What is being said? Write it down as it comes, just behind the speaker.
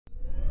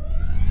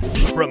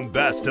From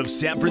Best of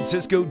San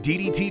Francisco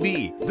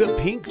DDTV, The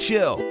Pink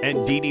Chill,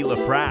 and Dee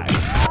LaFrac.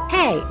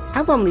 Hey,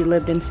 I've only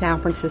lived in San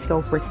Francisco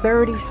for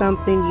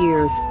 30-something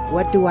years.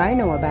 What do I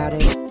know about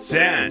it?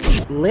 San.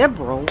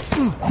 Liberals?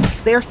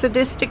 They're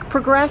sadistic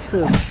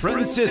progressives.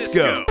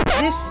 Francisco.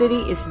 This city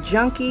is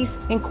Junkies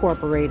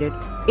Incorporated.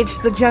 It's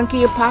the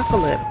junkie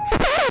apocalypse.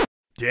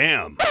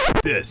 Damn.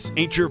 This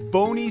ain't your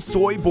phony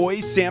soy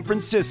boy San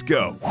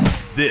Francisco.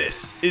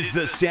 This is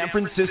the San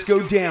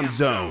Francisco Dam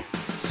Zone.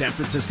 San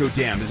Francisco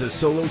Dam is a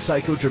solo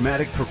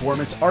psychodramatic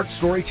performance art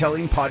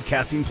storytelling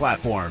podcasting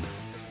platform.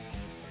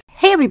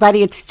 Hey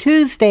everybody, it's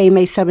Tuesday,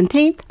 May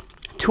 17th,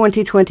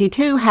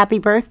 2022. Happy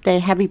birthday.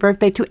 Happy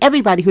birthday to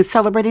everybody who's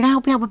celebrating. I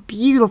hope you have a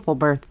beautiful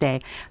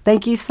birthday.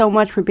 Thank you so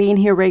much for being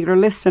here, regular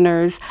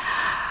listeners.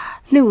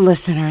 New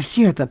listeners,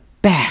 you're the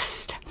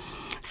best.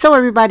 So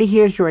everybody,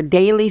 here's your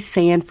daily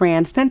San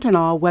Fran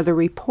fentanyl weather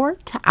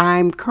report.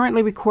 I'm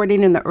currently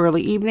recording in the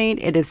early evening.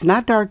 It is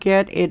not dark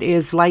yet. It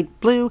is light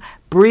blue,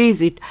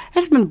 breezy.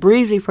 It's been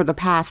breezy for the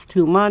past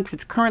 2 months.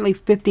 It's currently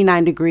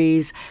 59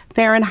 degrees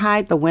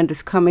Fahrenheit. The wind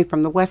is coming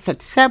from the west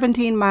at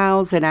 17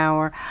 miles an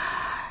hour.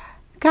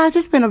 Guys,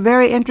 it's been a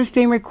very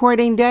interesting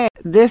recording day.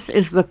 This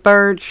is the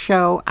third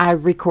show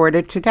I've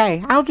recorded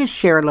today. I'll just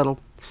share a little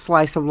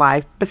slice of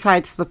life,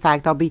 besides the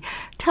fact I'll be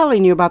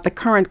telling you about the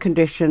current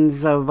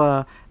conditions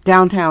of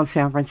downtown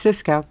San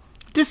Francisco.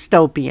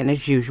 Dystopian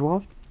as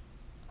usual.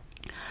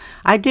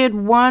 I did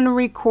one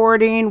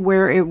recording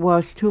where it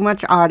was too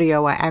much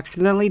audio. I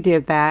accidentally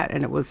did that,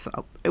 and it was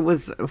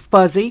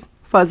fuzzy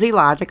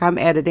logic. I'm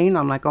editing.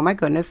 I'm like, oh my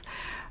goodness.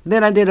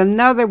 Then I did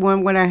another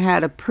one when I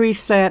had a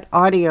preset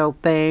audio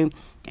thing,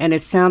 and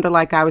it sounded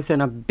like I was in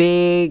a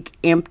big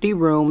empty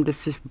room.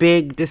 This is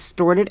big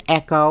distorted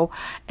echo.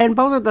 And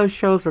both of those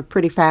shows were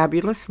pretty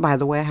fabulous. By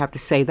the way, I have to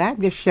say that.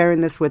 I'm just sharing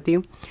this with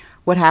you.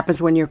 What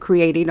happens when you're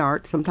creating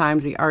art.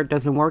 Sometimes the art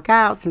doesn't work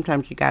out.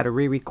 Sometimes you got to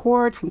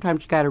re-record.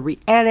 Sometimes you got to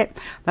re-edit.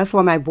 That's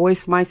why my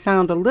voice might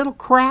sound a little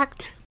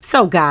cracked.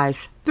 So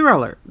guys,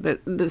 Thriller,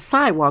 the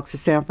sidewalks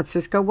of San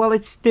Francisco, well,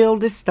 it's still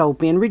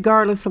dystopian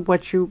regardless of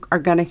what you are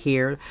going to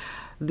hear.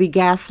 The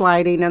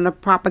gaslighting and the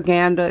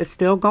propaganda is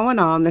still going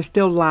on. They're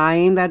still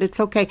lying that it's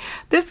okay.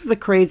 This is a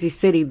crazy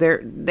city. They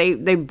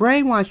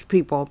brainwash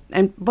people,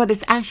 but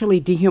it's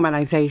actually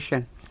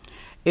dehumanization.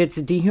 It's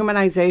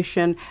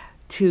dehumanization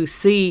to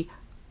see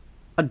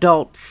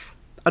adults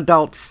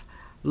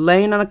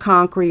laying on the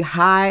concrete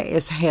high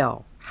as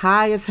hell.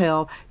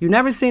 You've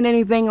never seen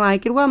anything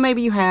like it. Well,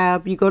 maybe you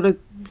have. You go to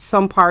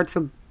some parts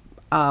of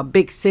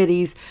big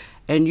cities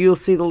and you'll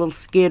see the little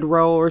skid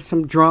row or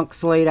some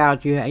drunks laid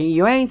out.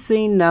 You ain't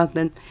seen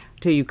nothing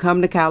till you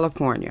come to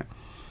California.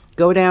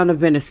 Go down to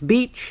Venice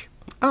Beach.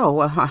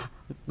 The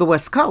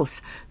West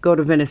Coast. Go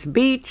to Venice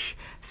Beach,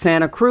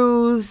 Santa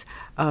Cruz,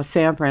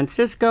 San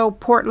Francisco,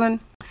 Portland,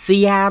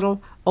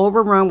 Seattle,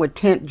 overrun with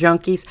tent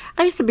junkies.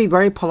 I used to be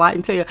very polite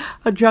and say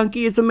a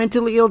junkie is a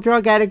mentally ill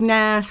drug addict.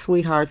 Nah,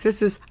 sweethearts.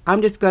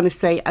 I'm just going to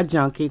say a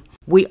junkie.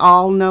 We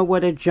all know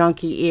what a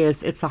junkie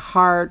is. It's a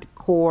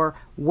hardcore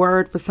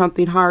word for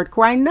something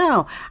hardcore. I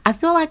know. I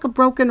feel like a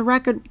broken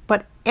record,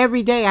 but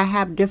every day I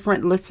have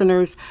different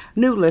listeners,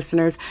 new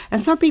listeners,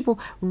 and some people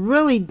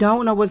really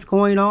don't know what's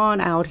going on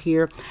out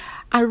here.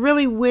 I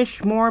really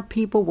wish more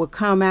people would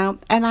come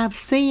out. And I've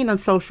seen on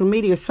social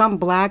media some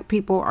black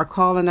people are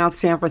calling out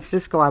San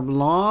Francisco. I've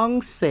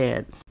long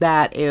said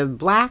that if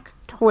black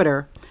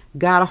Twitter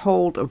got a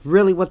hold of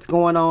really what's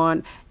going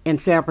on in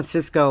San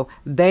Francisco,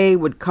 they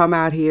would come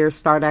out here,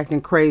 start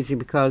acting crazy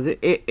because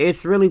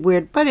it's really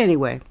weird. But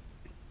anyway,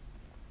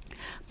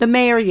 the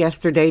mayor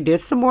yesterday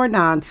did some more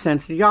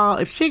nonsense. Y'all,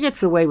 if she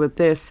gets away with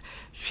this,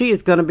 she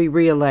is going to be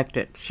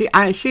reelected. She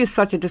is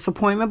such a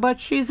disappointment, but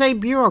she's a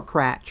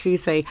bureaucrat.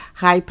 She's a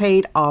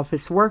high-paid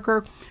office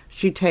worker.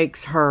 She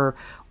takes her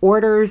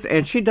orders,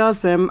 and she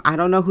does them. I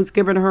don't know who's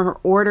giving her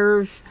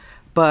orders,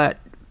 but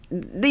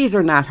these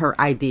are not her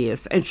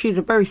ideas. And she's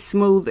a very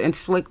smooth and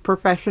slick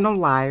professional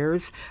liar.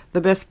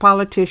 The best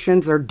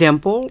politicians are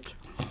dimpled,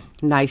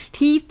 nice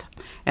teeth,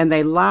 and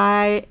they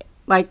lie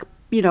like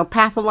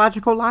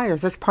pathological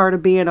liars. That's part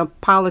of being a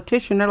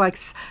politician. They're like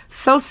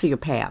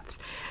sociopaths.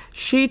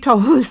 She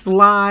told this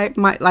lie.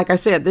 Like I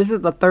said, this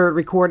is the third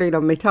recording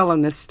of me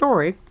telling this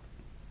story.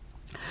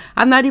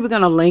 I'm not even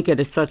going to link it.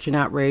 It's such an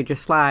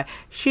outrageous lie.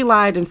 She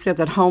lied and said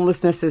that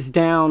homelessness is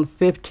down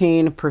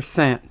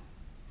 15%.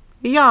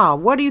 Y'all,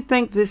 what do you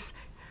think this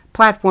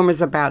platform is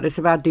about? It's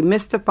about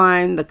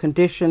demystifying the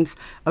conditions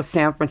of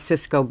San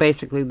Francisco,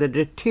 basically the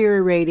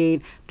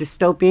deteriorating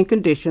dystopian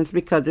conditions,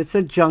 because it's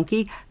a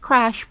junkie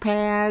crash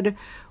pad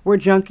where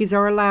junkies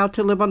are allowed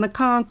to live on the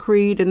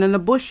concrete and in the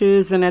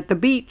bushes and at the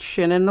beach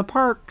and in the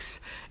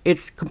parks.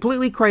 It's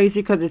completely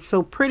crazy because it's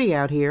so pretty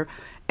out here.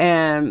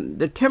 And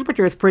the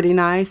temperature is pretty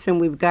nice, and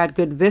we've got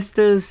good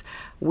vistas.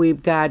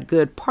 We've got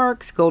good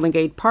parks. Golden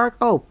Gate Park.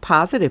 Oh,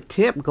 positive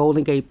tip.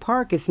 Golden Gate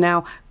Park is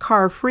now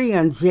car-free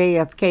on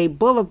JFK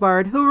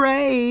Boulevard.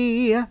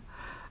 Hooray!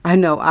 I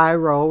know, I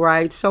roll,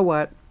 right? So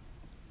what?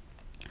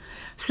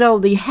 So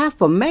the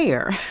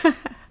mayor,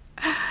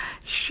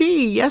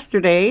 she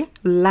yesterday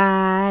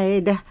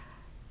lied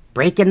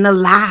breaking the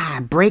lie,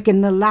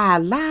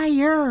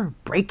 liar,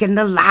 breaking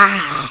the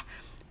lie.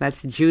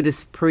 That's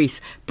Judas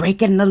Priest,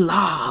 breaking the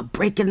law.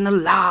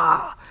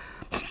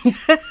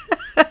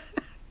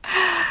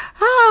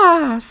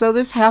 So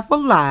this heifer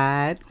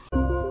lied.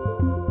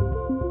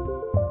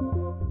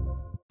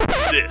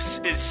 This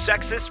is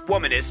Sexist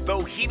Womanist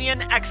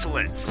Bohemian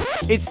Excellence.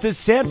 It's the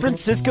San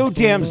Francisco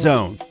Dam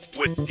Zone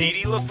with Dee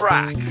Dee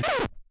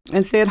LaFrac.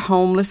 And said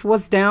homeless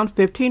was down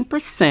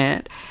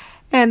 15%.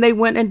 And they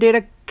went and did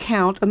a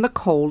count on the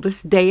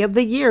coldest day of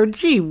the year.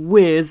 Gee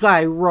whiz,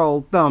 I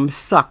rolled thumb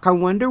suck. I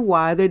wonder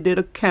why they did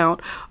a count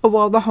of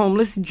all the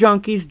homeless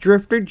junkies,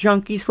 drifter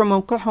junkies from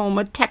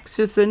Oklahoma,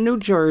 Texas, and New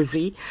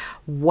Jersey.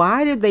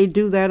 Why did they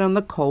do that on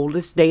the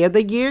coldest day of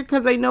the year?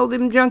 Because they know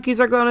them junkies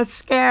are going to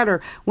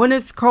scatter. When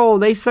it's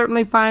cold, they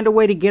certainly find a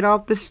way to get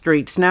off the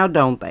streets, now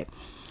don't they?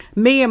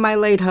 Me and my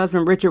late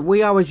husband, Richard,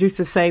 we always used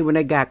to say when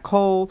it got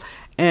cold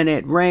and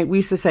it rained, we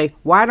used to say,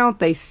 why don't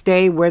they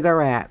stay where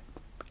they're at?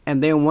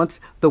 And then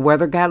once the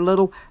weather got a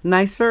little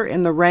nicer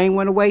and the rain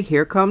went away,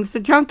 here comes the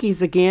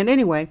junkies again.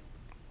 Anyway,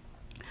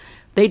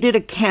 they did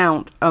a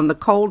count on the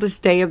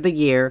coldest day of the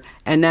year,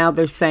 and now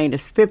they're saying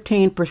it's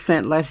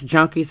 15% less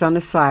junkies on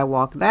the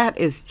sidewalk. That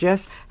is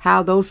just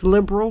how those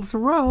liberals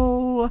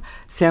roll.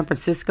 San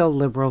Francisco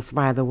liberals,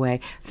 by the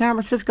way. San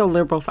Francisco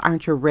liberals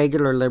aren't your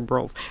regular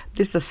liberals.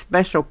 This is a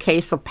special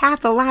case of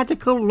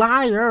pathological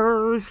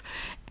liars.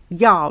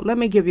 Y'all, let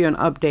me give you an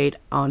update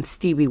on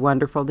Stevie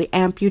Wonderful, the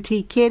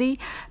amputee kitty.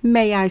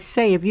 May I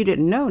say, if you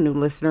didn't know, new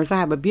listeners, I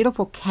have a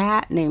beautiful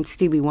cat named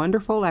Stevie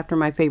Wonderful after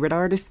my favorite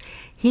artist.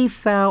 He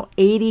fell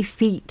 80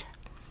 feet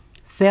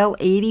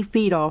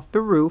off the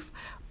roof,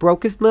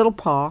 broke his little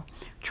paw,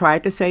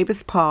 tried to save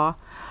his paw.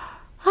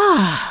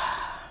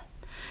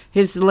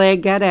 His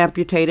leg got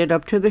amputated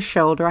up to the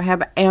shoulder. I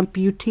have an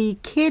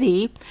amputee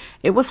kitty.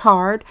 It was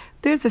hard.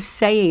 There's a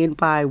saying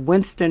by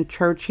Winston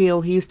Churchill.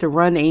 He used to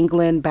run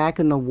England back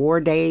in the war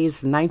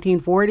days,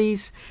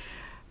 1940s.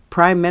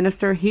 Prime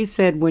Minister, he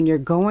said, when you're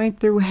going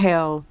through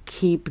hell,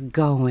 keep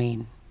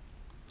going.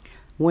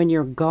 When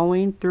you're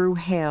going through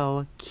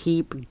hell,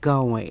 keep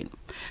going.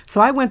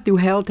 So I went through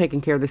hell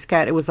taking care of this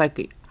cat. It was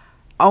like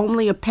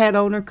only a pet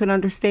owner could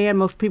understand.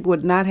 Most people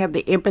would not have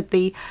the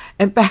empathy.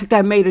 In fact,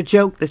 I made a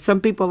joke that some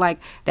people like,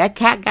 that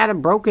cat got a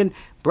broken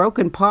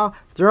paw.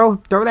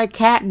 Throw that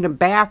cat in the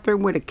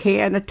bathroom with a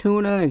can of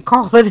tuna and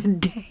call it a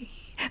day.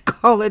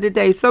 Call it a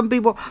day. Some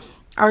people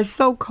are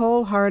so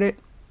cold-hearted.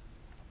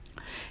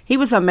 He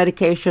was on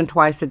medication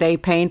twice a day,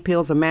 pain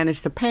pills to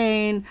manage the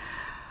pain.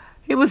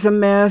 It was a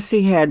mess.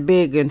 He had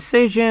big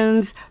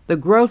incisions. The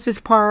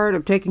grossest part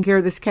of taking care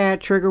of this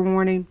cat, trigger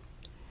warning,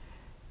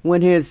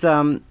 when his,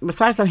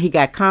 besides that, he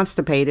got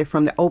constipated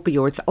from the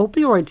opioids.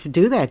 Opioids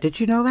do that. Did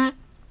you know that?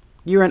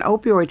 You're on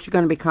opioids, you're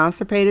going to be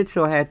constipated,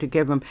 so I had to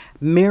give him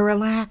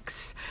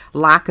Miralax,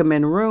 lock him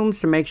in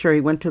rooms to make sure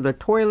he went to the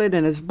toilet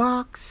in his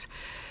box.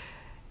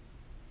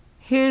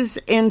 His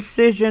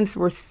incisions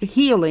were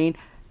healing,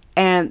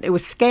 and it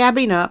was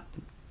scabbing up,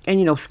 and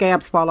you know,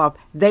 scabs fall off.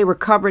 They were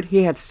covered,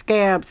 he had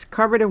scabs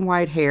covered in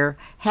white hair,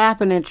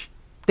 half an inch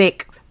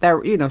thick,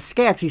 that, you know,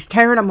 scabs. He's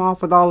tearing them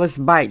off with all this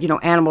bite, you know,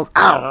 animals,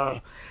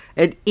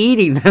 and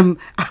eating them.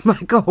 I'm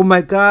like, oh my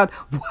God.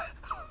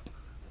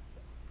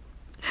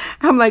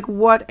 I'm like,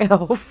 what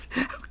else?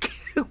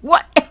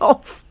 What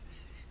else?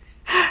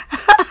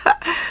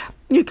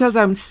 Because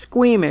I'm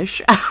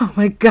squeamish. Oh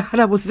my God,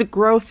 that was the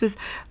grossest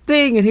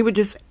thing. And he would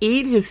just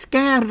eat his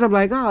scabs. I'm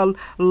like, oh,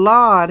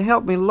 Lord,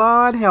 help me,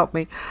 Lord, help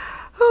me.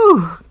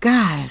 Whew,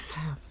 guys.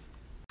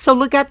 So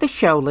look at the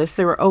show list.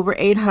 There were over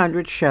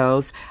 800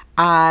 shows.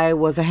 I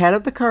was ahead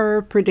of the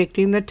curve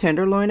predicting the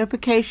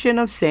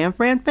tenderloinification of San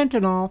Fran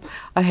fentanyl.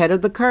 Ahead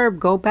of the curve.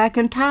 Go back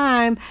in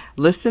time.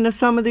 Listen to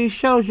some of these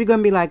shows. You're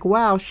going to be like,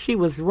 wow, she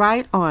was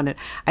right on it.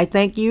 I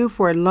thank you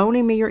for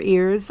loaning me your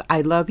ears.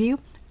 I love you.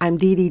 I'm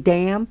Dee Dee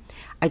Dam.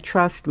 I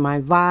trust my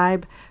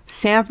vibe.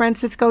 San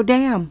Francisco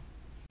Dam.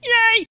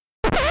 Yay!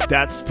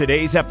 That's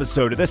today's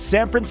episode of the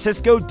San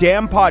Francisco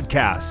Dam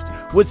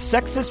Podcast with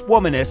sexist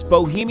womanist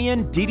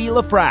bohemian Dee Dee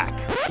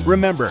LaFrac.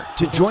 Remember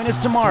to join us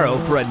tomorrow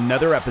for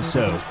another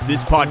episode.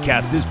 This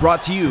podcast is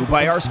brought to you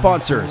by our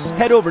sponsors.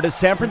 Head over to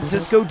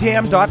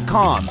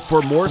sanfranciscodam.com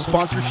for more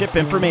sponsorship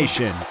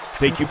information.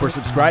 Thank you for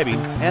subscribing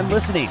and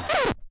listening.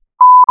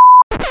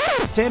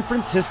 San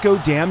Francisco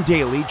Dam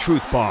Daily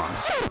Truth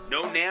Bombs.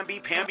 No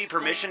namby-pamby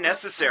permission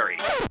necessary.